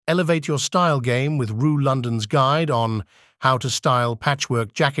Elevate your style game with Rue London's guide on how to style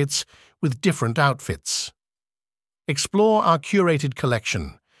patchwork jackets with different outfits. Explore our curated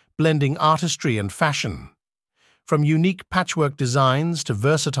collection, blending artistry and fashion. From unique patchwork designs to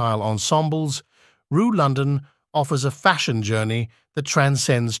versatile ensembles, Rue London offers a fashion journey that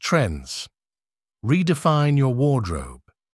transcends trends. Redefine your wardrobe